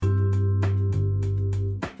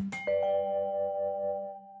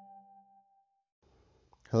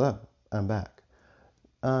Hello, I'm back.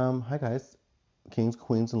 Hi guys, kings,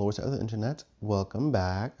 queens, and lords of the internet. Welcome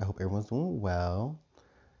back. I hope everyone's doing well.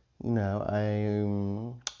 Happy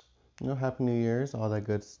New Year's, all that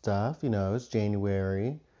good stuff. It's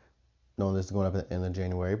January. No, this is going up at the end of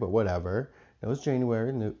January, but whatever. It was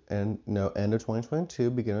January, and end of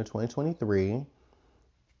 2022, beginning of 2023.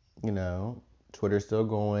 You know, Twitter's still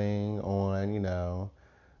going on.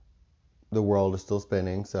 The world is still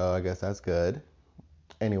spinning, so I guess that's good.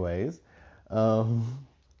 Anyways, um,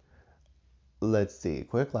 let's see.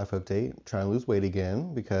 Quick life update. Trying to lose weight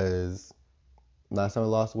again because last time I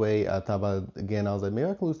lost weight, I thought about it again. I was like, maybe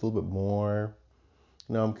I can lose a little bit more.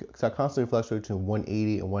 Cause I constantly fluctuate between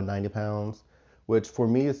 180 and 190 pounds, which for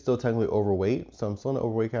me is still technically overweight. So I'm still in the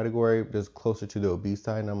overweight category, just closer to the obese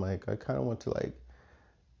side. And I'm like, I kind of want to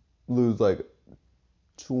lose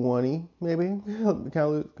 20 maybe. Can I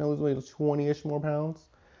lose maybe 20-ish more pounds?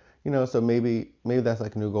 So maybe that's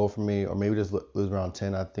like a new goal for me, or maybe just lose around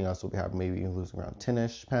 10. I think I'll still be happy maybe losing around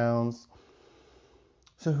 10-ish pounds.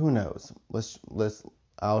 So who knows? Let's.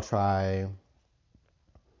 I'll try.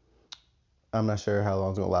 I'm not sure how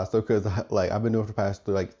long it's gonna last though, because I've been doing it for the past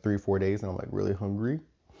 3-4 days, and I'm like really hungry.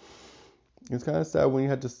 It's kind of sad when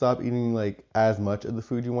you have to stop eating as much of the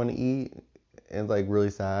food you want to eat, and it's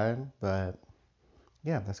really sad. But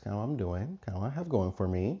yeah, that's kind of what I'm doing. Kind of what I have going for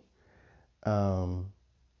me. Um,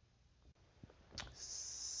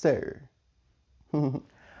 so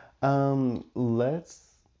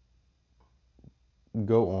let's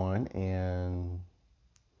go on and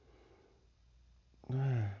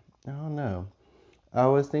I don't know. I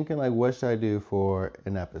was thinking what should I do for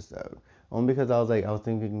an episode? Only because I was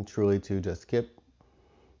thinking truly to just skip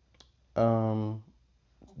um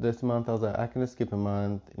this month. I was like I can just skip a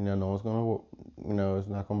month. No one's gonna it's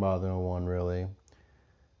not gonna bother no one really.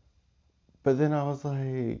 But then I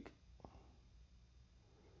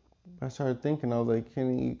started thinking. I was like,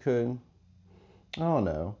 Kenny, you could. I don't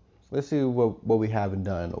know. Let's see what we haven't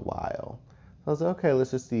done in a while. So I was like, okay, let's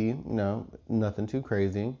just see. Nothing too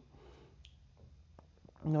crazy.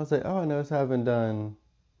 And I was like, oh, I noticed I haven't done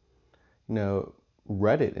you know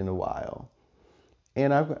Reddit in a while.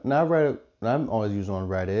 And I've read it. I'm always usually on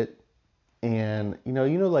Reddit, and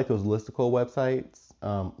those listicle websites,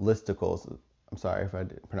 listicles. I'm sorry if I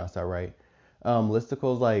didn't pronounce that right.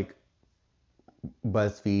 Listicles like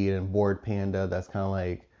BuzzFeed and Board Panda. That's kind of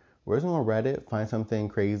like we're just going to Reddit, find something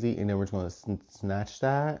crazy, and then we're just going to snatch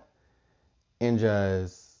that and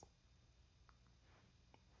just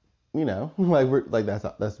that's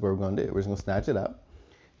what we're going to do. We're just going to snatch it up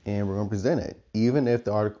and we're going to present it, even though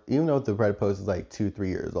the Reddit post is 2-3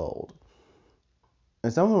 years old.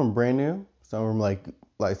 And some of them are brand new. Some of them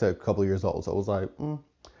I said, a couple of years old. So it was And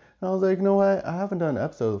I was like, you know what? I haven't done an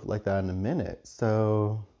episode like that in a minute.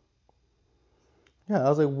 So yeah, I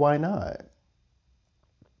was like, why not?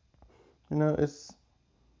 It's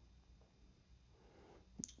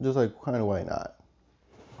just kind of why not?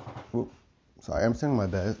 Oop, sorry, I'm sitting in my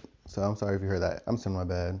bed. So I'm sorry if you heard that. I'm sitting in my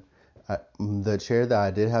bed. The chair that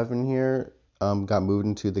I did have in here got moved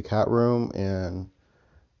into the cat room, and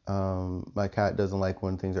my cat doesn't like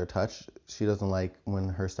when things are touched. She doesn't like when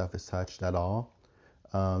her stuff is touched at all.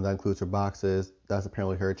 That includes her boxes. That's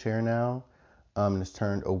apparently her chair now. And it's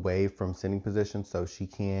turned away from sitting position so she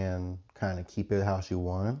can kind of keep it how she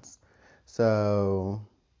wants. So,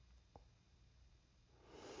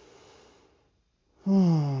 yes,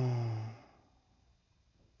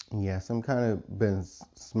 I'm kind of been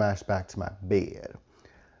smashed back to my bed.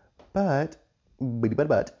 But,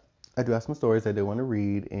 I do have some stories I did want to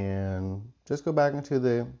read and just go back into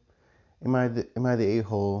the am I the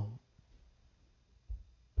a-hole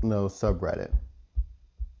no subreddit.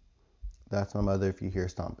 That's my mother if you hear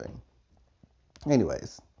stomping.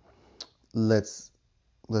 Anyways, let's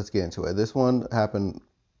let's get into it. This one happened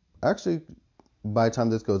actually by the time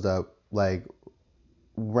this goes up,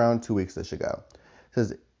 around 2 weeks this should go. It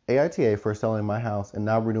says AITA for selling my house and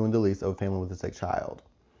now renewing the lease of a family with a sick child.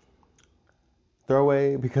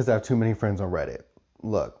 Throwaway because I have too many friends on Reddit.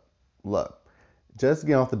 Look, look. Just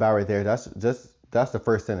getting off the bat right there, that's the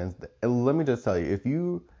first sentence. And let me just tell you, if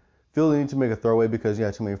you feel the need to make a throwaway because you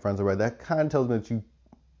have too many friends on Reddit, that kind of tells me that you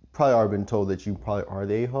probably already been told that you probably are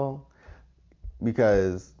the a-hole.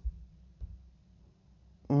 Because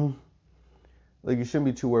mm, you shouldn't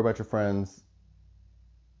be too worried about your friends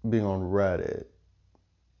being on Reddit.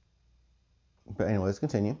 But anyway, let's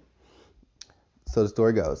continue. So the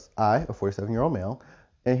story goes, I, a 47-year-old male,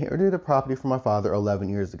 inherited a property from my father 11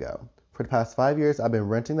 years ago. For the past 5 years, I've been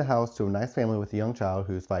renting the house to a nice family with a young child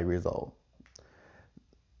who's 5 years old.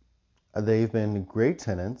 They've been great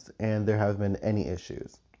tenants, and there haven't been any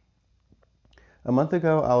issues. A month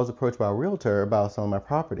ago, I was approached by a realtor about selling my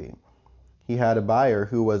property. He had a buyer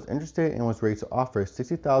who was interested and was ready to offer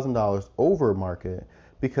 $60,000 over market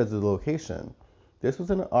because of the location. This was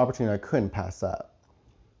an opportunity I couldn't pass up.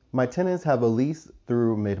 My tenants have a lease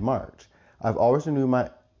through mid-March. I've always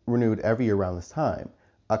renewed every year around this time.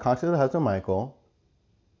 I contacted the husband, Michael.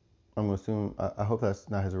 I'm going to assume, I hope that's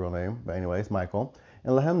not his real name, but anyways, Michael,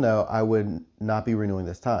 and let him know I would not be renewing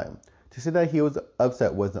this time. To say that he was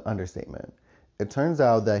upset was an understatement. It turns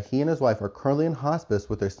out that he and his wife are currently in hospice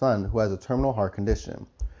with their son who has a terminal heart condition.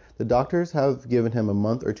 The doctors have given him a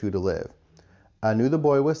month or two to live. I knew the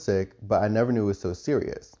boy was sick, but I never knew it was so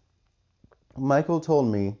serious. Michael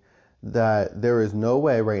told me that there is no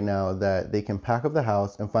way right now that they can pack up the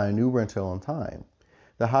house and find a new rental in time.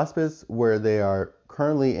 The hospice where they are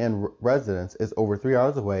currently in residence is over 3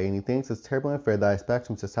 hours away, and he thinks it's terribly unfair that I expect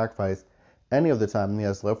him to sacrifice any of the time he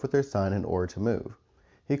has left with their son in order to move.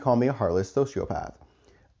 He called me a heartless sociopath.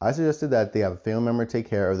 I suggested that they have a family member take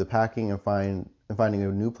care of the packing and finding a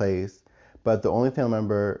new place, but the only family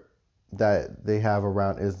member that they have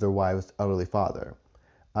around is their wife's elderly father.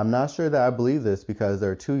 I'm not sure that I believe this because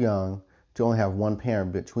they're too young to only have one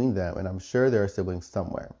parent between them, and I'm sure there are siblings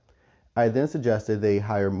somewhere. I then suggested they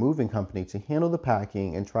hire a moving company to handle the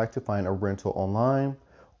packing and try to find a rental online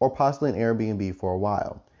or possibly an Airbnb for a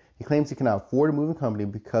while. He claims he cannot afford a moving company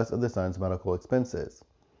because of the son's medical expenses.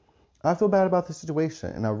 I feel bad about the situation,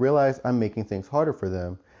 and I realize I'm making things harder for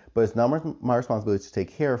them, but it's not my responsibility to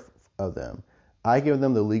take care of them. I give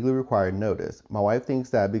them the legally required notice. My wife thinks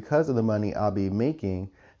that because of the money I'll be making,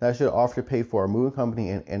 that I should offer to pay for a moving company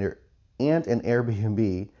and an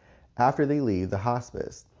Airbnb after they leave the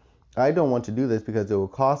hospice. I don't want to do this because it will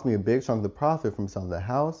cost me a big chunk of the profit from selling the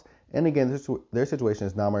house, and again, their situation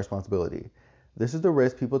is not my responsibility. This is the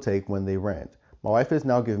risk people take when they rent. My wife is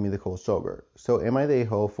now giving me the cold shoulder. So am I the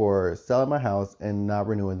a-hole for selling my house and not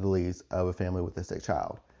renewing the lease of a family with a sick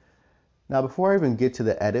child? Now, before I even get to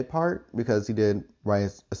the edit part, because he did write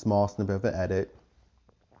a small snippet of an edit,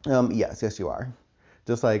 yes, you are.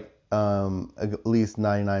 Just like at least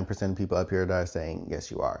 99% of people up here that are saying, yes,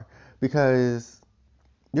 you are. Because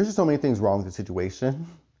there's just so many things wrong with the situation.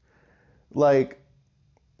 Like,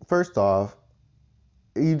 first off,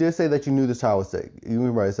 you did say that you knew the child was sick.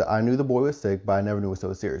 You right, said, I knew the boy was sick, but I never knew it was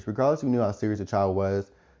so serious. Regardless if you knew how serious the child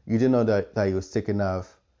was, you didn't know that he was sick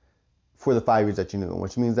enough for the 5 years that you knew him,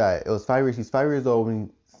 which means that it was 5 years. He's 5 years old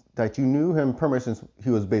that you knew him pretty much since he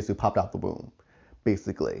was basically popped out the womb,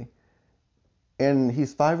 basically. And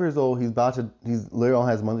he's 5 years old. He's literally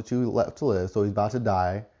only has a month or two left to live, so he's about to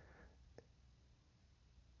die.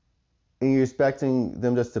 And you're expecting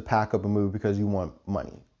them just to pack up and move because you want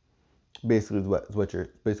money. Basically, is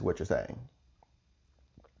what you're saying.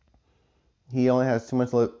 He only has 2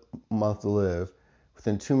 months to live.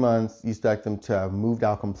 Within 2 months, you expect them to have moved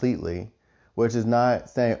out completely, which is not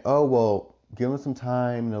saying, oh well, give them some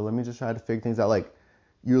time. Let me just try to figure things out. Like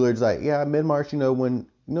you're literally just like, yeah, mid-March. When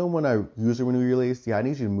I usually renew your lease, yeah, I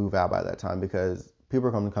need you to move out by that time because people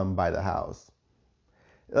are going to come buy the house.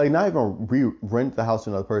 Like, not even rent the house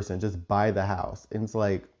to another person, just buy the house. And it's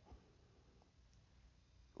like,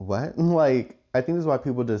 what? Like, I think this is why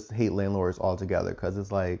people just hate landlords altogether, because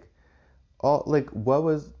it's like, all you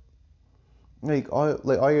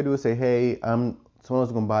gotta do is say, hey, someone else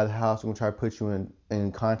is gonna buy the house. I'm gonna try to put you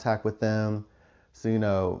in contact with them.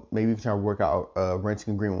 So maybe you can try to work out a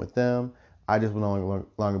renting agreement with them. I just will no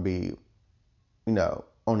longer be,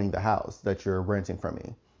 owning the house that you're renting from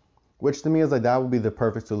me. Which to me is like, that would be the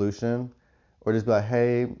perfect solution. Or just be like,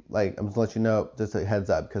 hey, like, I'm just gonna let you know, just a heads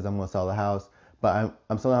up, because I'm gonna sell the house. But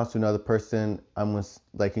I'm selling the house to another person. I'm gonna,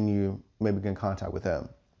 like, can you maybe get in contact with him?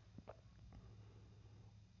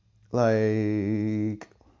 Like,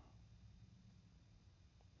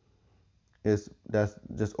 that's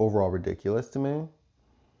just overall ridiculous to me.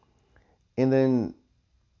 And then,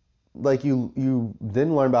 like, you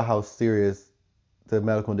then learn about how serious the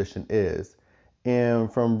medical condition is.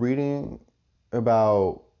 And from reading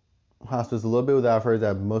about hospice a little bit, that I've heard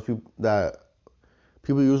that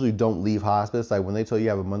people usually don't leave hospice. Like, when they tell you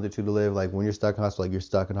have a month or two to live, like, when you're stuck in hospital, like, you're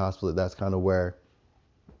stuck in hospital. That's kind of where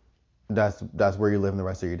that's where you're living the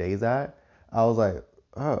rest of your days at. I was like,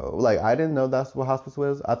 oh, like, I didn't know that's what hospice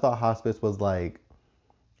was. I thought hospice was like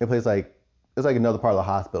a place, like, it's like another part of the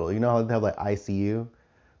hospital. You know how they have like ICU,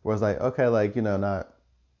 where it's like, okay, like, not,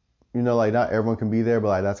 like, not everyone can be there, but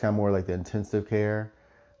like that's kind of more like the intensive care.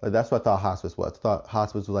 Like, that's what I thought hospice was. I thought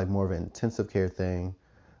hospice was like more of an intensive care thing,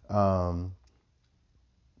 but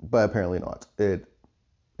apparently not.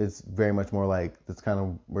 It's very much more like it's kind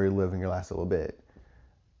of where you live in your last little bit.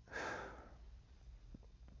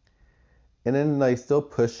 And then like still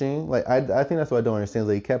pushing. Like I think that's what I don't understand. Is,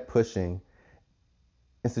 like he kept pushing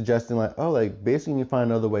and suggesting like, oh, like basically you need to find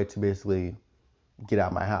another way to basically get out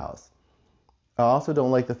of my house. I also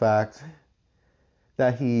don't like the fact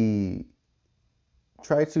that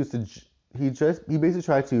tried to he basically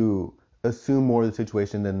tried to assume more of the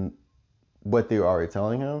situation than what they were already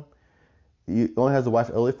telling him. He only has a wife,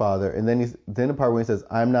 elderly father, and then the part where he says,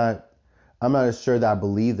 I'm not sure that I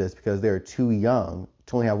believe this because they're too young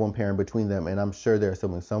to only have one parent between them, and I'm sure there's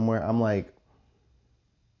someone somewhere. I'm like,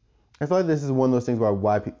 I feel like this is one of those things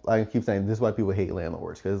where I keep saying this is why people hate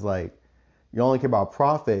landlords because like you only care about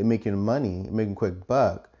profit and making money, making quick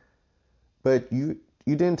buck, but you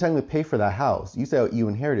didn't technically pay for that house. You said you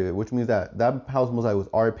inherited it, which means that that house most likely was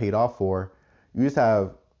already paid off for. You just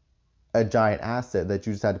have a giant asset that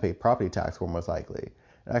you just had to pay property tax for most likely.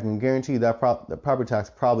 And I can guarantee you that the property tax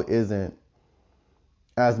probably isn't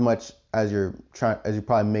as much as you're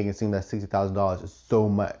probably making it seem that $60,000 is so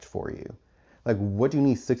much for you. Like, what do you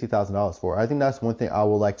need $60,000 for? I think that's one thing I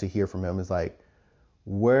would like to hear from him is like,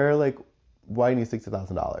 why do you need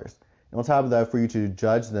 $60,000? And on top of that, for you to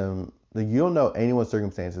judge them, like you don't know anyone's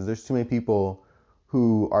circumstances. There's too many people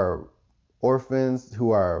who are orphans,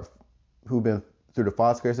 who've been through the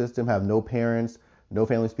foster care system, have no parents, no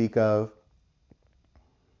family to speak of.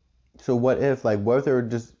 So what if they're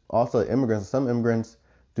just also immigrants? Some immigrants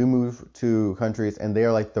do move to countries and they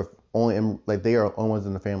are like the only like they are only ones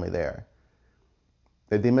in the family there.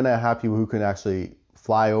 Like they may not have people who can actually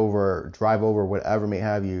fly over, drive over, whatever may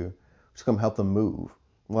have you, to come help them move.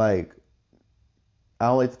 Like I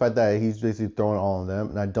don't like the fact that he's basically throwing it all on them,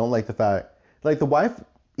 and I don't like the fact like the wife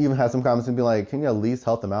even has some comments and be like, can you at least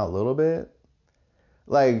help them out a little bit?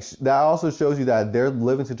 Like that also shows you that their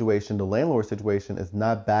living situation, the landlord situation, is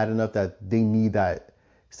not bad enough that they need that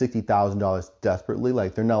 $60,000 desperately.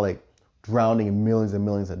 Like they're not like drowning in millions and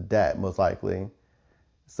millions of debt, most likely.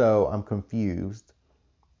 So I'm confused.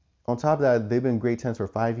 On top of that, they've been great tenants for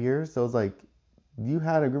 5 years. So it's like you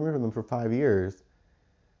had an agreement with them for 5 years,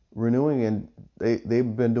 renewing, and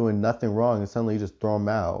they've been doing nothing wrong, and suddenly you just throw them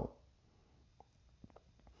out.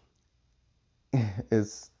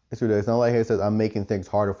 It's ridiculous. It's not like he says I'm making things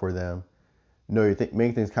harder for them. No, you're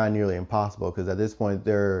making things kind of nearly impossible because at this point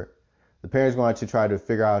the parents going to try to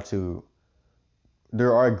figure out to they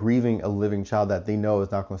are grieving a living child that they know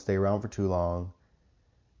is not going to stay around for too long.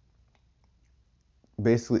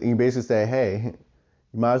 Basically, you basically say, hey,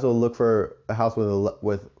 you might as well look for a house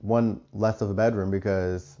with one less of a bedroom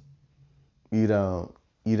because you don't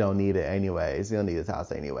need it anyways. You don't need this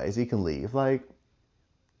house anyways. You can leave. Like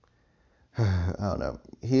I don't know.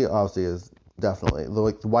 He obviously is definitely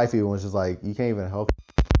like the wife even was just like you can't even help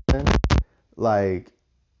them. Like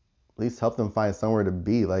at least help them find somewhere to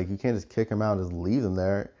be. Like you can't just kick them out and just leave them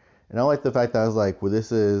there. And I like the fact that I was like, well,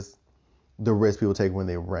 this is the risk people take when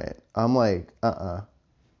they rent. I'm like,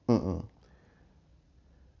 mm-mm.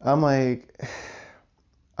 I'm like,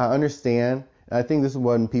 I understand. And I think this is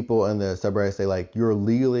when people in the subreddit say like, you're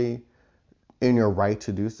legally in your right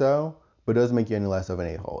to do so, but it doesn't make you any less of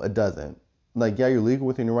an a-hole. It doesn't. Like, yeah, you're legal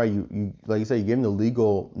within your right. You like you said, you give them the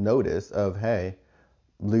legal notice of, hey,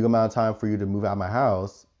 legal amount of time for you to move out of my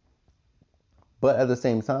house. But at the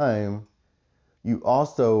same time, you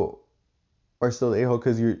also are still the a-hole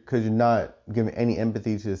because you're not giving any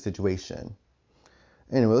empathy to the situation.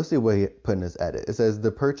 Anyway, let's see what he put in his edit. It says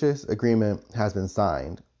the purchase agreement has been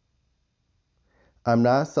signed. I'm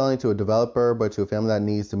not selling to a developer, but to a family that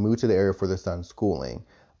needs to move to the area for their son's schooling.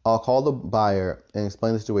 I'll call the buyer and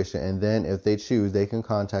explain the situation, and then if they choose, they can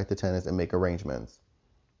contact the tenants and make arrangements.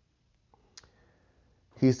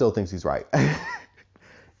 He still thinks he's right.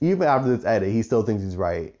 Even after this edit, he still thinks he's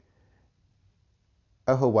right.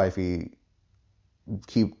 I hope wifey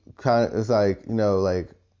keep kind of, it's like, like,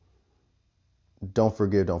 don't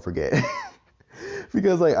forget.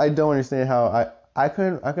 Because like I don't understand how I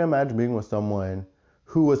can imagine being with someone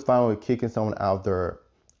who was fine with kicking someone out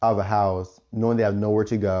of a house, knowing they have nowhere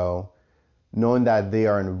to go, knowing that they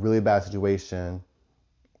are in a really bad situation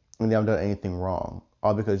and they haven't done anything wrong,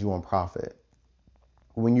 all because you want profit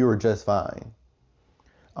when you were just fine.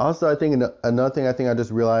 Also, I think another thing I think I just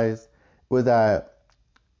realized was that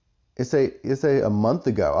it's a month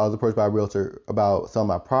ago I was approached by a realtor about selling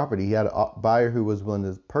my property. He had a buyer who was willing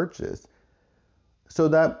to purchase.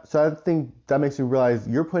 So I think that makes me realize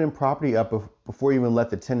you're putting property up before you even let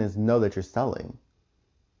the tenants know that you're selling.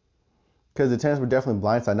 Because the tenants were definitely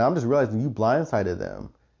blindsided. Now I'm just realizing you blindsided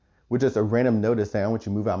them with just a random notice saying, I want you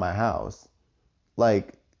to move out of my house.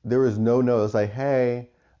 Like, there was no notice like, hey,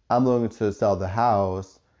 I'm looking to sell the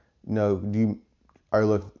house.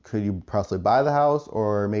 Could you possibly buy the house?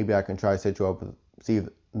 Or maybe I can try to set you up, see if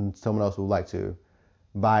and someone else would like to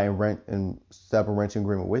buy and rent and set up a renting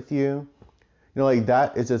agreement with you. You know, like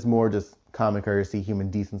that is just more just common courtesy, human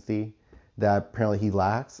decency that apparently he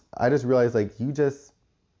lacks. I just realized like you just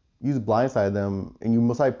blindsided them and you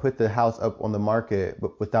most likely put the house up on the market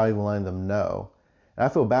but without even letting them know. And I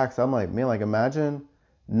feel bad because I'm like, man, like imagine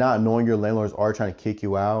not knowing your landlords are trying to kick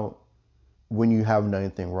you out when you haven't done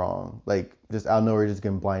anything wrong. Like just out of nowhere, just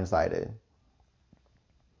getting blindsided.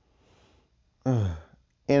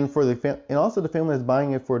 And for and also the family that's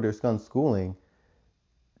buying it for their son's schooling.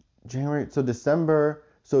 January, so December,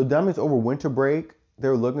 so that means over winter break they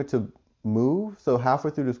were looking to move. So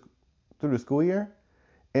halfway through the school year,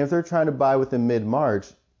 and if they're trying to buy within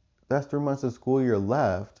mid-March, that's 3 months of school year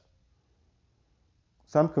left.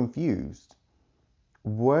 So I'm confused.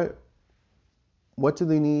 What do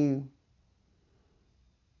they need?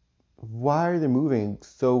 Why are they moving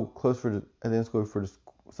so close for the at the end of school for the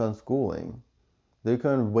son's schooling? They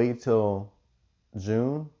couldn't wait till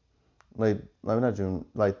June, like not June,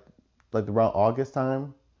 like around August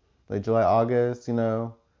time, like July, August, you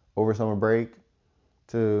know, over summer break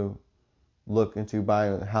to look into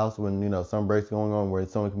buying a house when, you know, summer break's going on where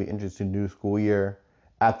someone can be interested in new school year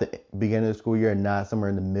at the beginning of the school year and not somewhere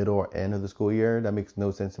in the middle or end of the school year. That makes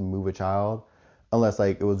no sense to move a child unless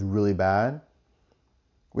like it was really bad,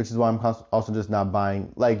 which is why I'm also just not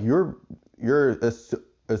buying. Like you're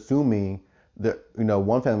assuming that, you know,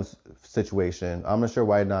 one family's situation. I'm not sure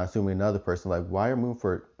why you're not assuming another person. Like why are you moving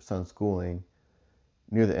for son's schooling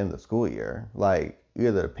near the end of the school year? Like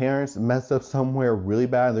either the parents messed up somewhere really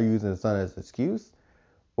bad and they're using the son as an excuse,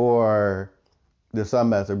 or the son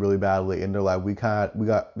messed up really badly and they're like, we got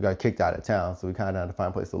kicked out of town, so we kind of had to find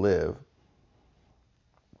a place to live.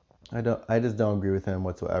 I just don't agree with him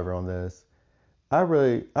whatsoever on this. I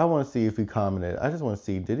want to see if he commented. I just want to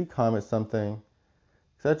see, did he comment something?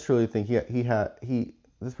 Because I truly think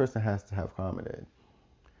this person has to have commented,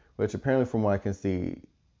 which apparently from what I can see,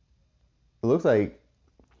 it looks like.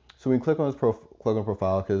 So when you click on his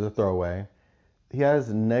profile, because it's a throwaway, he has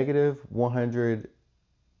negative 100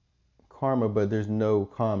 karma, but there's no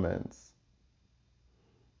comments.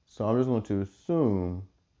 So I'm just going to assume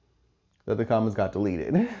that the comments got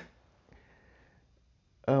deleted.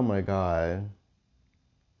 Oh my god.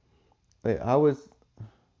 Like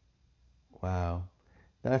wow.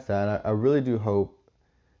 That's sad. I really do hope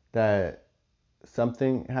that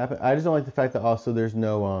something happened. I just don't like the fact that also there's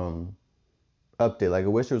no update. Like I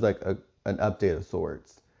wish there was like an update of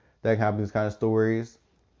sorts that can happen these kind of stories.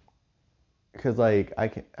 Because like I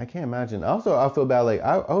can't imagine. Also I feel bad. Like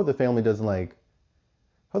I hope the family doesn't like.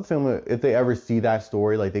 I hope the family, if they ever see that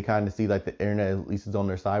story, like they kind of see like the internet at least is on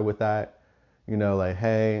their side with that. You know, like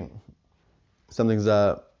hey, something's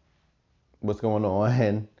up. What's going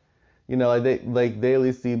on? You know, like they at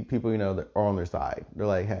least see people, you know, that are on their side. They're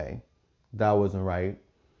like, hey, that wasn't right.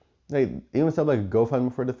 Like even stuff like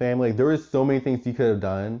GoFundMe for the family. Like, there was so many things you could have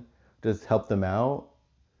done to just help them out.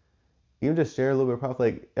 Even just share a little bit of profit.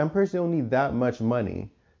 Like I'm pretty sure you don't need that much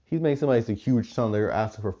money. He's making somebody a huge sum. They're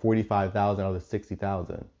asking for 45,000 out of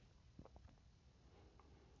 60,000.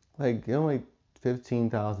 Like you know, like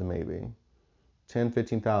 15,000 maybe, 10,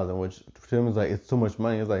 15,000, which to him is like it's so much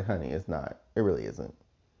money. It's like, honey, it's not. It really isn't.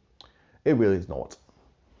 It really is not.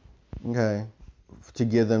 Okay, to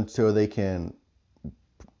give them so they can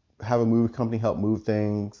have a movie company help move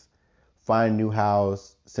things, find a new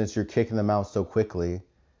house since you're kicking them out so quickly,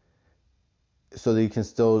 so that you can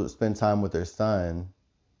still spend time with their son.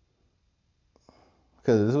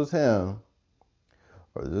 Because this was him,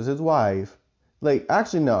 or this was his wife. Like,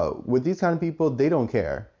 actually, no. With these kind of people, they don't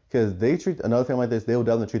care. Because they treat another family like this, they will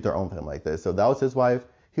definitely treat their own family like this. So if that was his wife,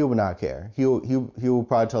 he would not care. He will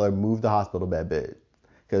probably tell her, move the hospital bed, bitch.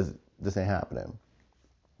 Because this ain't happening.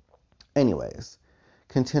 Anyways,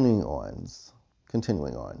 continuing on.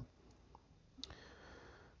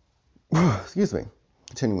 Excuse me.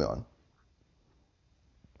 Continuing on.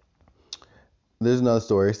 There's another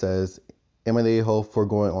story. It says, am I the a-hole for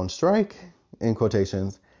going on strike, in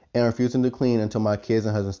quotations, and refusing to clean until my kids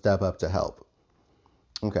and husband step up to help?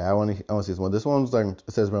 Okay, I want to see this one. This one was like,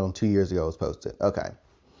 it says around 2 years ago it was posted. Okay.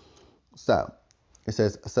 So, it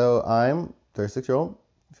says, so I'm 36-year-old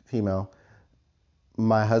female.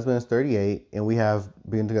 My husband is 38, and we have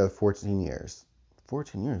been together 14 years.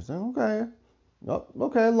 14 years? Okay. Oh,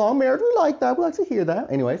 okay, long marriage. We like that. We like to hear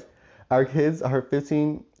that. Anyways, our kids are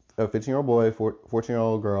a 15-year-old boy,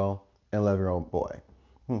 14-year-old girl, and 11-year-old boy.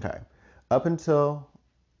 Okay. Up until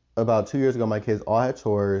about 2 years ago, my kids all had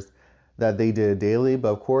chores that they did daily, but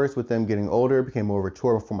of course, with them getting older, it became more of a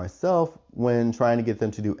chore for myself when trying to get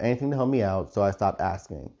them to do anything to help me out, so I stopped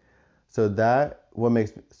asking. So that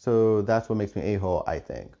that's what makes me a-hole, I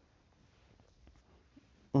think.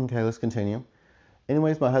 Okay, let's continue.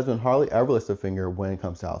 Anyways, my husband hardly ever lifts a finger when it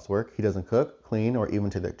comes to housework. He doesn't cook, clean, or even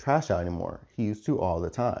take the trash out anymore. He used to all the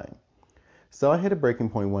time. So I hit a breaking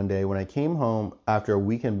point one day when I came home after a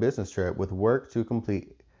weekend business trip with work to a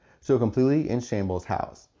completely in shambles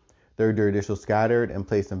house. There were dirty dishes scattered and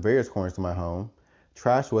placed in various corners of my home.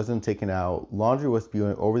 Trash wasn't taken out, laundry was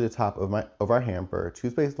spewing over the top of our hamper,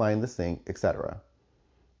 toothpaste lined the sink, etc.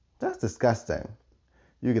 That's disgusting.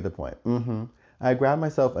 You get the point. I grabbed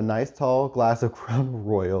myself a nice tall glass of Crown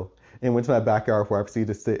Royal and went to my backyard where I proceeded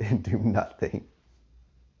to sit and do nothing.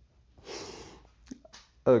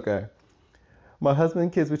 Okay. My husband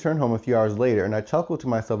and kids returned home a few hours later, and I chuckled to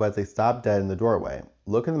myself as they stopped dead in the doorway,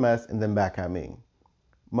 look at the mess, and then back at me.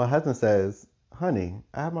 My husband says, "Honey,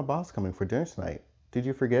 I have my boss coming for dinner tonight. Did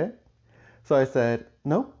you forget?" So I said,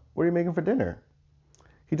 "Nope. What are you making for dinner?"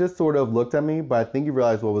 He just sort of looked at me, but I think he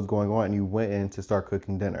realized what was going on and he went in to start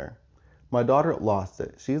cooking dinner. My daughter lost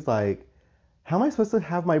it. She's like, "How am I supposed to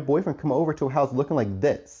have my boyfriend come over to a house looking like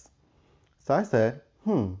this?" So I said,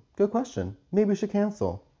 good question. Maybe we should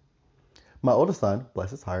cancel. My oldest son,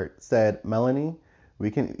 bless his heart, said, "Melanie, we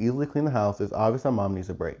can easily clean the house. It's obvious our mom needs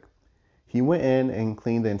a break." He went in and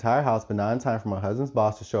cleaned the entire house, but not in time for my husband's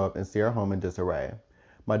boss to show up and see our home in disarray.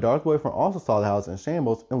 My daughter's boyfriend also saw the house in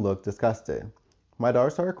shambles and looked disgusted. My daughter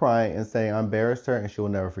started crying and saying I embarrassed her and she will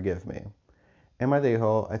never forgive me. In my day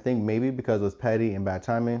hole, I think maybe because it was petty and bad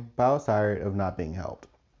timing, but I was tired of not being helped.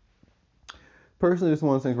 Personally, this is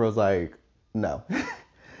one of those things where I was like, no,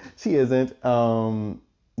 she isn't.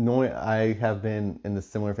 Knowing I have been in a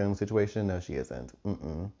similar family situation, no, she isn't.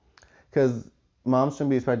 Because moms shouldn't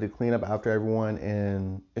be expected to clean up after everyone,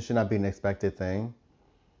 and it should not be an expected thing.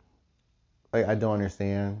 Like, I don't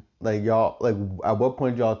understand. Like, y'all, like, at what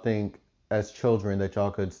point do y'all think as children that y'all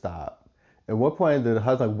could stop? At what point did the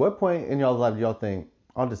husband, like, what point in y'all's life do y'all think,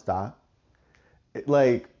 I'll just stop?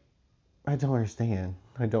 Like, I don't understand.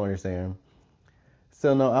 I don't understand.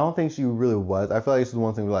 So, no, I don't think she really was. I feel like this is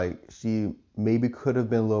one thing, like, she maybe could have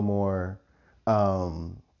been a little more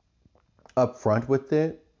um, upfront with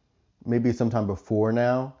it. Maybe sometime before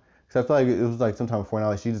now. Because I feel like it was like sometime before now,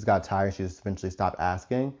 like, she just got tired. She just eventually stopped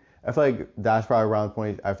asking. I feel like that's probably around the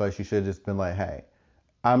point I feel like she should have just been like, hey,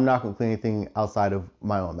 I'm not going to clean anything outside of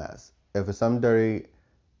my own mess. If it's something dirty,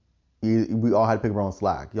 we all had to pick up our own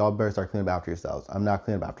slack. Y'all better start cleaning up after yourselves. I'm not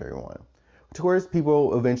cleaning up after everyone. Towards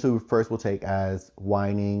people eventually first will take as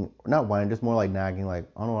whining, not whining, just more like nagging, like,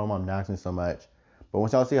 I don't know why my mom nags me so much. But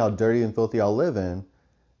once y'all see how dirty and filthy y'all live in,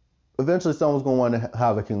 eventually someone's going to want to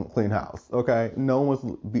have a clean house, okay? No one wants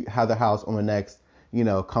to have the house on the next,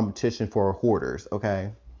 competition for hoarders,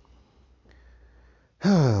 okay?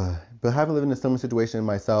 But having lived in a similar situation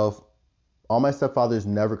myself, all my stepfathers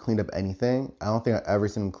never cleaned up anything. I don't think I ever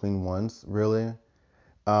seen them clean once, really.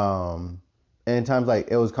 And in times like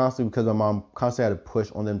it was constantly because my mom constantly had to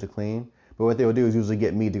push on them to clean. But what they would do is usually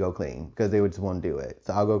get me to go clean because they would just want to do it.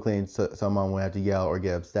 So I'll go clean so mom wouldn't have to yell or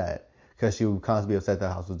get upset because she would constantly be upset that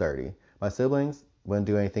the house was dirty. My siblings wouldn't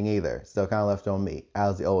do anything either. So it kind of left on me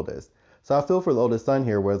as the oldest. So I feel for the oldest son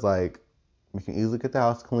here where it's like, we can easily get the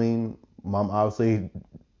house clean. Mom obviously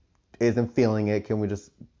isn't feeling it. Can we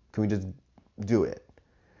just do it?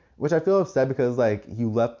 Which I feel upset because like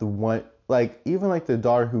you left the one like even like the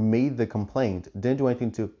daughter who made the complaint didn't do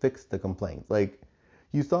anything to fix the complaint. Like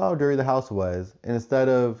you saw how dirty the house was, and instead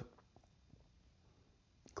of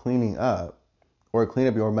cleaning up or clean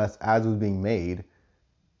up your mess as it was being made,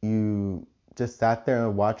 you just sat there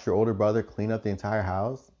and watched your older brother clean up the entire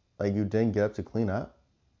house. Like you didn't get up to clean up.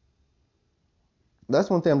 That's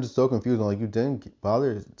one thing I'm just so confused on. Like you didn't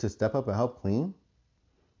bother to step up and help clean.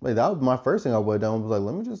 Like that was my first thing I would have done was like,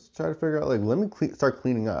 let me just try to figure out like let me start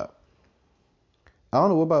cleaning up. I don't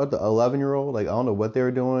know what about the 11-year-old. Like I don't know what they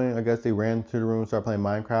were doing. I guess they ran to the room, started playing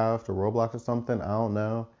Minecraft or Roblox or something. I don't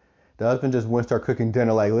know. The husband just went to start cooking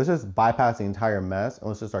dinner. Like let's just bypass the entire mess and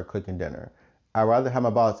let's just start cooking dinner. I'd rather have my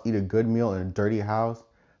boss eat a good meal in a dirty house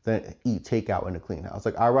than eat takeout in a clean house.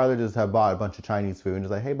 Like I'd rather just have bought a bunch of Chinese food and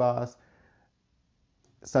just like, hey boss,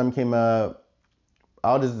 something came up.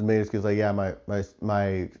 I'll just make an excuse like, yeah,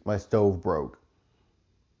 my stove broke.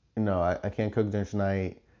 I can't cook dinner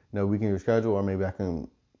tonight. We can reschedule, or maybe I can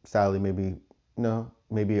sadly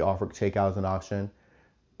maybe offer takeout as an option.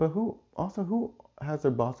 But who has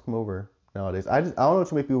their boss come over nowadays? I don't know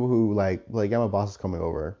too many people who like yeah, my boss is coming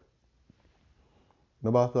over. My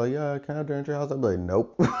boss be like, yeah, can I have dinner at your house? I'd be like,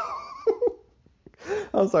 nope.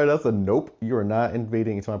 I'm sorry, that's a nope. You are not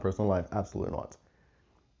invading into my personal life. Absolutely not.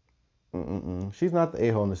 She's not the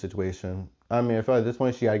a-hole in the situation. I mean, I feel like at this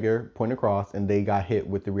point she got to get her point across, and they got hit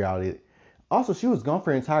with the reality. Also, she was gone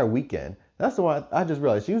for an entire weekend. That's why I just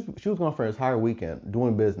realized she was gone for an entire weekend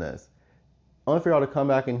doing business. Only for y'all to come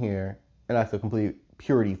back in here and act a complete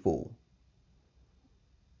purity fool.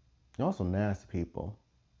 Y'all some nasty people.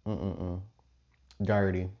 Mm-mm-mm.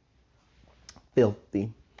 Dirty.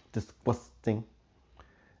 Filthy. Disgusting.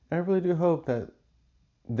 I really do hope that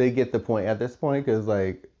they get the point at this point, because,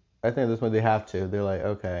 like, I think at this point they have to. They're like,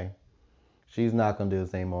 okay, she's not going to do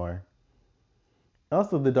this anymore.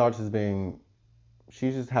 Also, the daughter's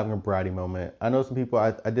she's just having a bratty moment. I know some people,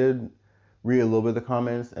 I did read a little bit of the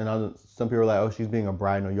comments, and some people are like, oh, she's being a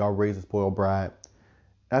brat. No, y'all raised a spoiled brat.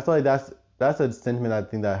 And I feel like that's a sentiment I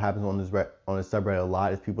think that happens on this subreddit a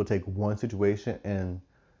lot, is people take one situation and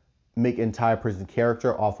make entire person's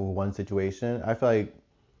character off of one situation. I feel like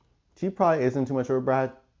she probably isn't too much of a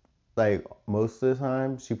brat, like, most of the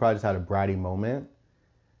time. She probably just had a bratty moment.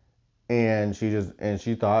 And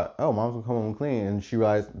she thought, oh, mom's gonna come home clean, and she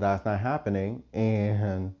realized that's not happening,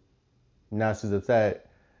 and now she's upset.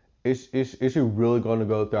 Is she really gonna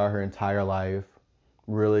go throughout her entire life?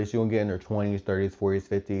 Really, she gonna get in her 20s, 30s, 40s,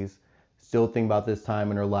 50s, still think about this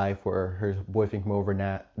time in her life where her boyfriend came over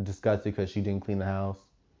and disgusted because she didn't clean the house?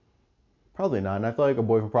 Probably not. And I feel like a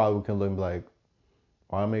boyfriend probably can look and be like,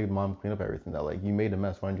 why made mom clean up everything? That, like, you made a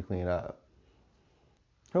mess, why didn't you clean it up?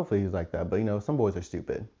 Hopefully he's like that, but some boys are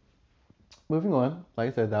stupid. Moving on,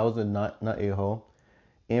 like I said, that was a not a-hole.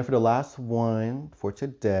 And for the last one for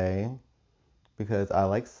today, because I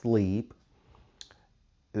like sleep,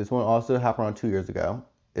 this one also happened around 2 years ago.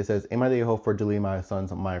 It says, am I the a-hole for deleting my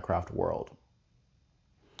son's Minecraft world?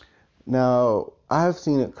 Now, I have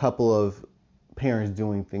seen a couple of parents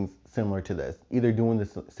doing things similar to this, either doing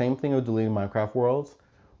the same thing of deleting Minecraft worlds,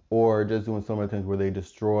 or just doing similar things where they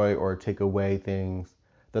destroy or take away things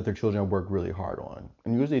that their children work really hard on.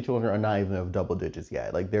 And usually children are not even of double digits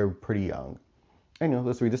yet. Like, they're pretty young. Anyway,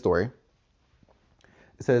 let's read the story.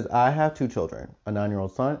 It says, I have 2 children, a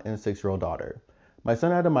 9-year-old son and a 6-year-old daughter. My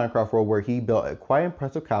son had a Minecraft world where he built a quite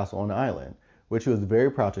impressive castle on an island, which he was very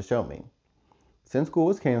proud to show me. Since school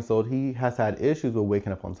was canceled, he has had issues with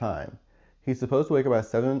waking up on time. He's supposed to wake up at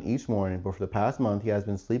 7 each morning, but for the past month he has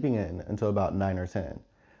been sleeping in until about 9 or 10.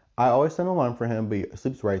 I always set an alarm for him, but he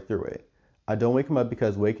sleeps right through it. I don't wake him up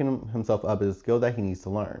because waking himself up is a skill that he needs to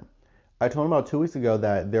learn. I told him about 2 weeks ago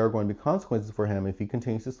that there are going to be consequences for him if he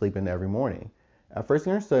continues to sleep in every morning. At first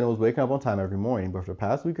he understood and was waking up on time every morning, but for the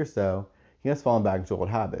past week or so, he has fallen back into old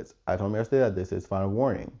habits. I told him yesterday that this is final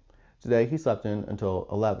warning. Today he slept in until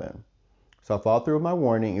 11. So I followed through with my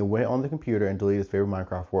warning and went on the computer and deleted his favorite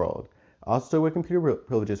Minecraft world. I also took away computer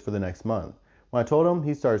privileges for the next month. When I told him,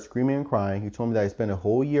 he started screaming and crying. He told me that he spent a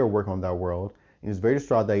whole year working on that world, and he was very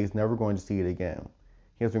distraught that he's never going to see it again.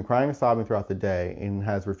 He has been crying and sobbing throughout the day and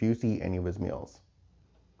has refused to eat any of his meals.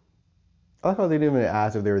 I like how they didn't even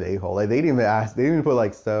ask if they were the a-hole. Like, they didn't even ask. They didn't even put,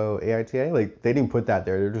 like, so AITA. Like, they didn't put that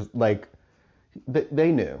there. They're just like,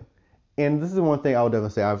 they knew. And this is one thing I would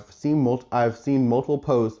definitely say. I've seen multiple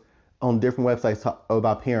posts on different websites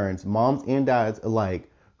about parents, moms and dads alike,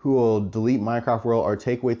 who will delete Minecraft World or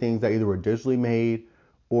take away things that either were digitally made,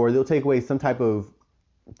 or they'll take away some type of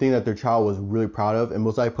thing that their child was really proud of and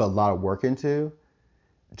most likely put a lot of work into,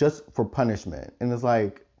 just for punishment. And it's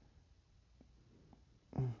like,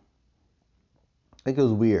 I think it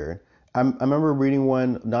was weird. I remember reading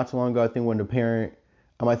one not too long ago. I think when the parent,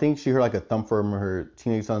 I think she heard like a thump from her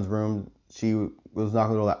teenage son's room. She was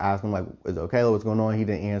knocking on the door, asking him, like, is it okay? What's going on? He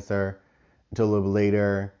didn't answer until a little bit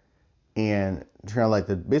later. And kind of like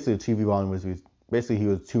basically the TV volume was, basically he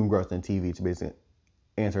was too engrossed in TV to basically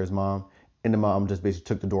answer his mom. And the mom just basically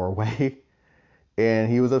took the door away.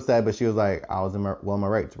 And he was upset, but she was like, I was in my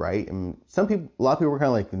rights, right? And a lot of people were kind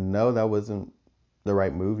of like, no, that wasn't the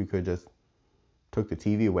right move. You could just took the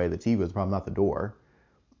TV away. The TV was the problem, not the door.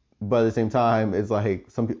 But at the same time, it's like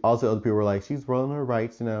also other people were like, she's rolling her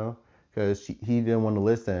rights, because he didn't want to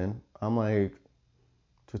listen. I'm like,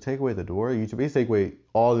 to take away the door? You should basically take away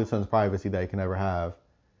all the son's privacy that he can ever have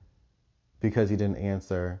because he didn't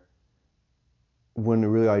answer. When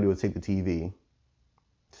really all you do is take the TV,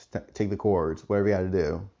 take the cords, whatever you had to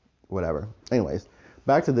do, whatever. Anyways,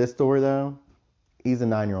 back to this story though. He's a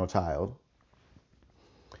 9-year-old child.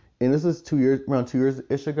 And this is around 2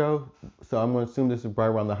 years-ish ago. So I'm going to assume this is right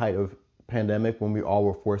around the height of pandemic when we all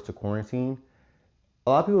were forced to quarantine.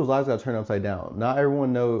 A lot of people's lives got turned upside down. Not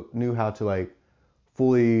everyone knew how to like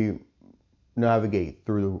fully navigate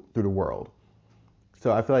through the world.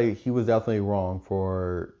 So I feel like he was definitely wrong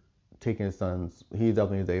for taking his son's. He's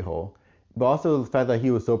definitely his a-hole. But also the fact that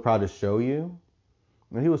he was so proud to show you.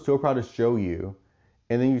 And he was so proud to show you.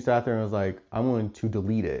 And then you sat there and was like, I'm going to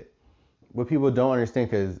delete it. What people don't understand,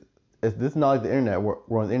 because this is not like the internet.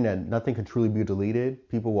 We're on the internet. Nothing can truly be deleted.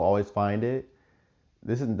 People will always find it.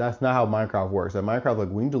 That's not how Minecraft works. At Minecraft, like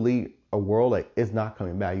when you delete a world, like it's not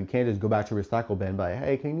coming back. You can't just go back to recycle bin and be like,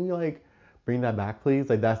 hey, can you like bring that back, please?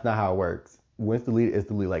 Like that's not how it works. When it's deleted, it's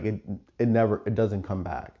deleted. Like it doesn't come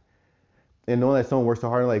back. And knowing that someone works so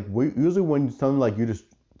hard, like usually when someone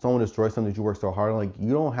destroys something that you work so hard on, like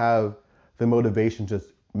you don't have the motivation to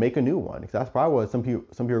just make a new one. Because that's probably what some people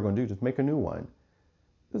are gonna do, just make a new one.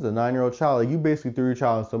 This is a 9-year-old child. Like you basically threw your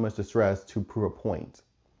child in so much distress to prove a point.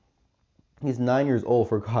 He's 9 years old,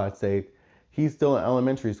 for God's sake. He's still in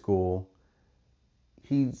elementary school.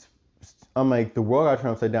 I'm like, the world got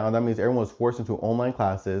turned upside down. That means everyone's forced into online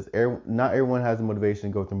classes. Not everyone has the motivation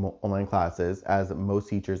to go through online classes, as most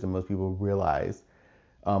teachers and most people realize,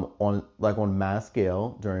 on mass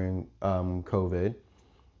scale during COVID,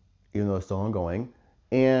 even though it's still ongoing.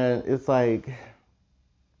 And it's like,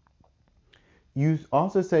 you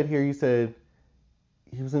also said here, you said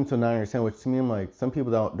he was into 9 or 10, which to me, I'm like, some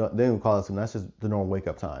people they don't call it sleep. That's just the normal wake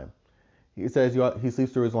up time. He says he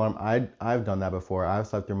sleeps through his alarm. I've done that before. I've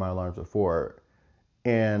slept through my alarms before,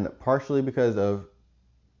 and partially because of,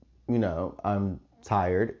 I'm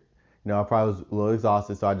tired. I probably was a little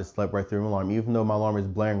exhausted, so I just slept right through my alarm. Even though my alarm is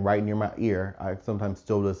blaring right near my ear, I sometimes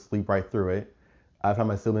still just sleep right through it. I've had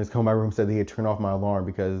my siblings come to my room and said they had turned off my alarm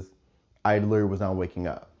because I literally was not waking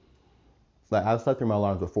up. Like I've slept through my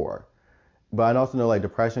alarms before. But I also know like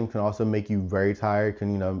depression can also make you very tired.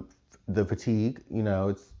 The fatigue,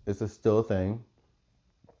 it's still a thing.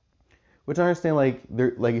 Which I understand, like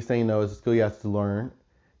like you're saying, it's a skill you have to learn.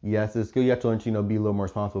 Yes, it's a skill you have to learn to be a little more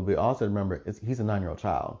responsible. But also remember, he's a 9-year-old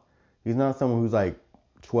child. He's not someone who's like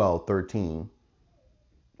 12, 13.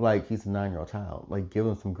 Like he's a 9-year-old child. Like give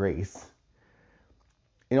him some grace.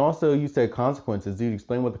 And also, you said consequences. Did you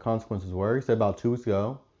explain what the consequences were? You said about 2 weeks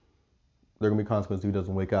ago, there are gonna be consequences if he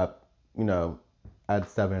doesn't wake up, at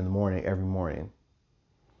 7 in the morning every morning.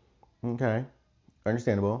 Okay,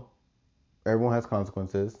 understandable. Everyone has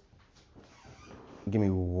consequences. Give me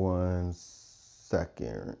 1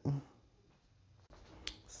 second.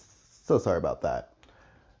 So sorry about that.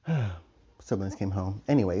 Siblings came home.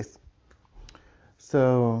 Anyways,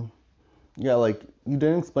 so yeah, like you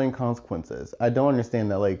didn't explain consequences. I don't understand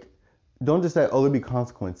that. Like, don't just say, oh, there'll be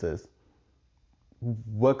consequences.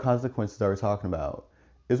 What consequences are we talking about?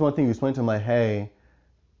 It's one thing you explain to them, like, hey,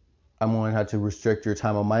 I'm going to have to restrict your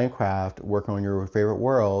time on Minecraft, working on your favorite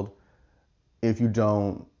world, if you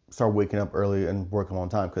don't start waking up early and working a long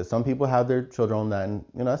time. Because some people have their children on that, and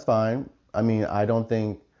that's fine. I mean, I don't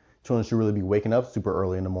think children should really be waking up super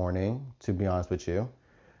early in the morning, to be honest with you.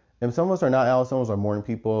 And some of us are not owls, some of us are morning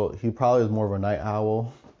people. He probably is more of a night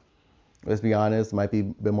owl. Let's be honest, might be a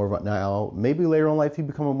bit more of a night owl. Maybe later on in life he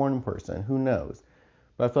become a morning person. Who knows?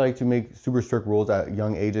 But I feel like to make super strict rules at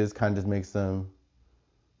young ages kind of just makes them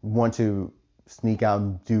want to sneak out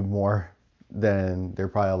and do more than they're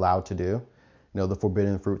probably allowed to do. The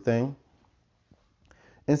forbidden fruit thing.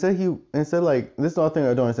 Instead, like, this is the other thing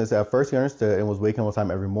I don't understand. At first he understood and was waking all the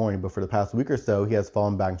time every morning, but for the past week or so, he has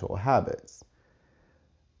fallen back into old habits.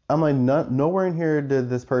 I'm like, nowhere in here did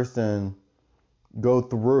this person go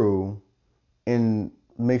through and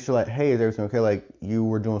make sure, like, hey, is everything okay? Like, you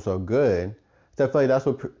were doing so good. So I feel like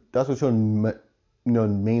that's what children,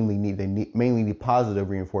 mainly need. They mainly need positive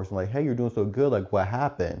reinforcement. Like, hey, you're doing so good. Like, what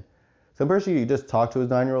happened? So I'm pretty sure you just talked to his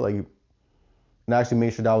 9-year-old, like, and actually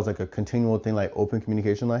made sure that was like a continual thing, like open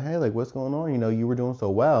communication. Like, hey, like, what's going on? You were doing so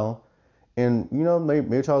well. And, maybe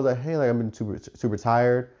your child was like, hey, like, I've been super, super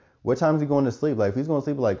tired. What time is he going to sleep? Like, if he's going to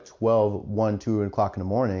sleep at like 12, 1, 2 o'clock in the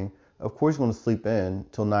morning, of course he's going to sleep in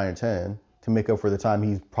till 9 or 10 to make up for the time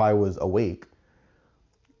he probably was awake.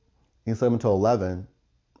 He slept until 11.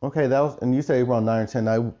 Okay, and you say around 9 or 10,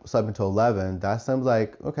 I slept until 11. That sounds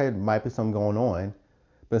like, okay, there might be something going on.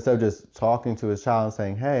 But instead of just talking to his child and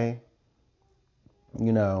saying, hey,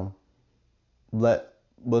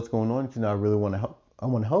 what's going on? I really want to help. I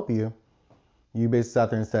want to help you. You basically sat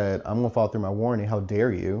there and said, I'm going to follow through my warning. How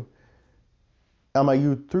dare you? I'm like,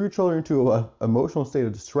 you threw your children into an emotional state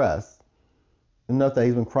of distress enough that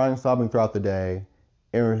he's been crying, sobbing throughout the day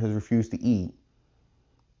and has refused to eat.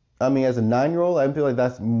 I mean, as a 9-year-old, I feel like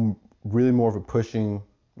that's really more of a putting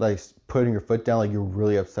your foot down, like you're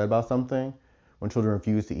really upset about something when children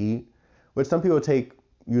refuse to eat, which some people take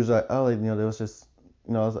usually like, oh, there was just,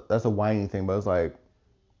 that's a whiny thing. But it's like,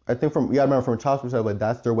 I think from a child's perspective, like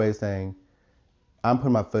that's their way of saying, I'm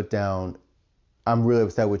putting my foot down. I'm really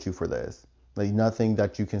upset with you for this. Like nothing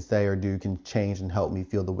that you can say or do can change and help me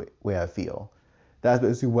feel the way I feel. That's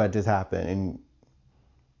basically what just happened. And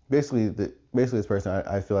basically this person,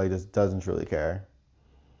 I feel like just doesn't really care.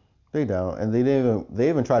 They don't, and they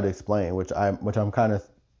even try to explain, which I'm kind of,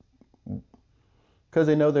 because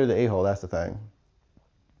they know they're the a-hole. That's the thing.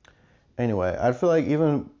 Anyway, I feel like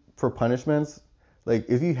even for punishments, like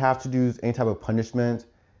if you have to do any type of punishment,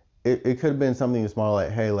 it could have been something small,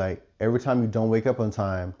 like, hey, like every time you don't wake up on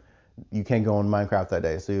time, you can't go on Minecraft that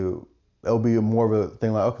day. So it'll be more of a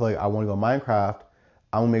thing like, okay, like I want to go Minecraft,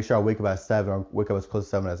 I want to make sure I wake up at 7 or wake up as close to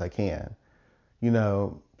 7 as I can, you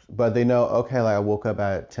know. But they know, okay, like I woke up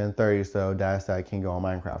at 10:30, so Dad said I can't go on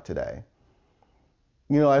Minecraft today.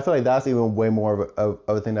 You know, I feel like that's even way more of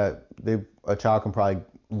a thing that a child can probably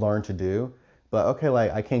learn to do. But okay,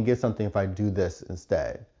 like I can't get something if I do this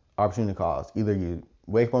instead. Opportunity cost. Either you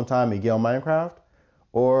wake up on time and you get on Minecraft,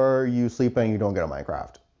 or you sleep and you don't get on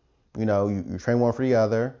Minecraft. You know, you train one for the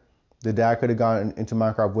other. The dad could have gone into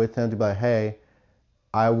Minecraft with him to be like, hey,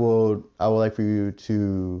 I would like for you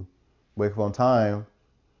to wake up on time,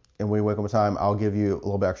 and when you wake up on time, I'll give you a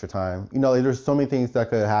little bit extra time. You know, like, there's so many things that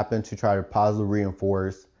could happen to try to positively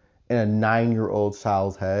reinforce in a 9-year-old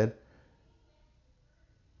child's head.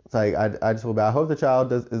 It's like I just feel bad. I hope the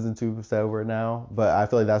child isn't too upset over it now, but I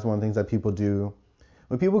feel like that's one of the things that people do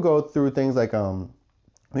when people go through things like when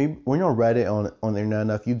you're on Reddit on the internet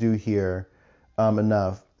enough, you do hear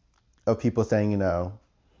enough of people saying, you know,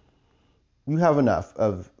 you have enough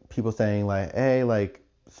of people saying like, hey, like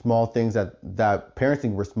small things that parents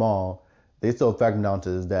think were small, they still affect them down to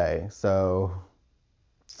this day. So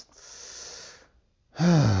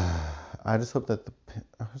I just hope that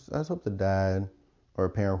I just hope the dad or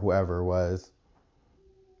parent, whoever it was,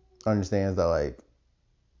 understands that like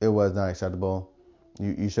it was not acceptable.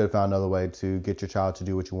 You should have found another way to get your child to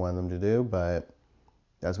do what you wanted them to do, but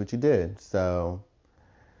that's what you did. So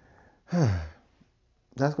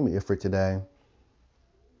that's gonna be it for today.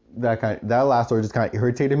 That last story just kind of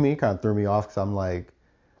irritated me, kind of threw me off because I'm like,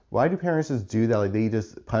 why do parents just do that? Like they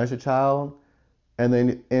just punish a child, and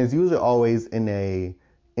it's usually always in a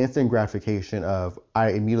instant gratification of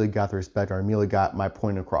I immediately got the respect or I immediately got my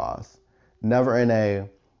point across. Never in a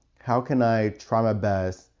how can I try my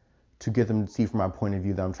best to get them to see from my point of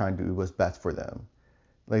view that I'm trying to do what's best for them.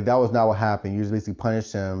 Like that was not what happened. You just basically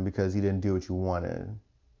punished him because he didn't do what you wanted.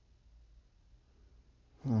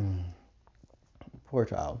 Poor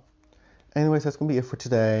child. Anyways, that's gonna be it for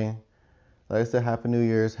today. Like I said, Happy New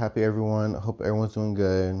Year's, happy everyone. I hope everyone's doing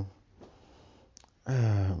good.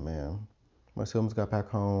 Oh, man, my siblings got back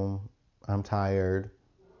home. I'm tired.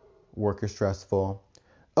 Work is stressful.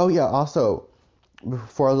 Oh yeah, also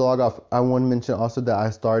before I log off, I want to mention also that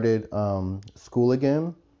I started school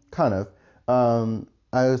again, kind of. I'm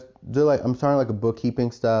starting like a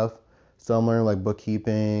bookkeeping stuff, so I'm learning like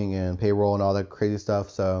bookkeeping and payroll and all that crazy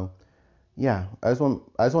stuff. So yeah, I just want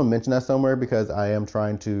to mention that somewhere because I am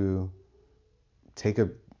trying to take a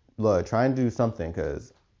look, try and do something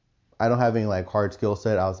because I don't have any like hard skill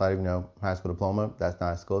set outside of high school diploma. That's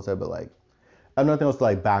not a skill set, but like I have nothing else to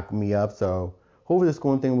like back me up. So hopefully the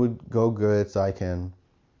schooling thing would go good so I can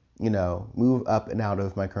move up and out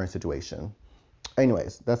of my current situation.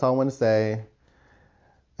 Anyways, that's all I want to say.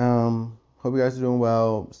 Hope you guys are doing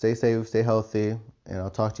well. Stay safe, stay healthy, and I'll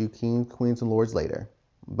talk to you, kings, queens, and lords later.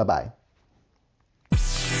 Bye bye.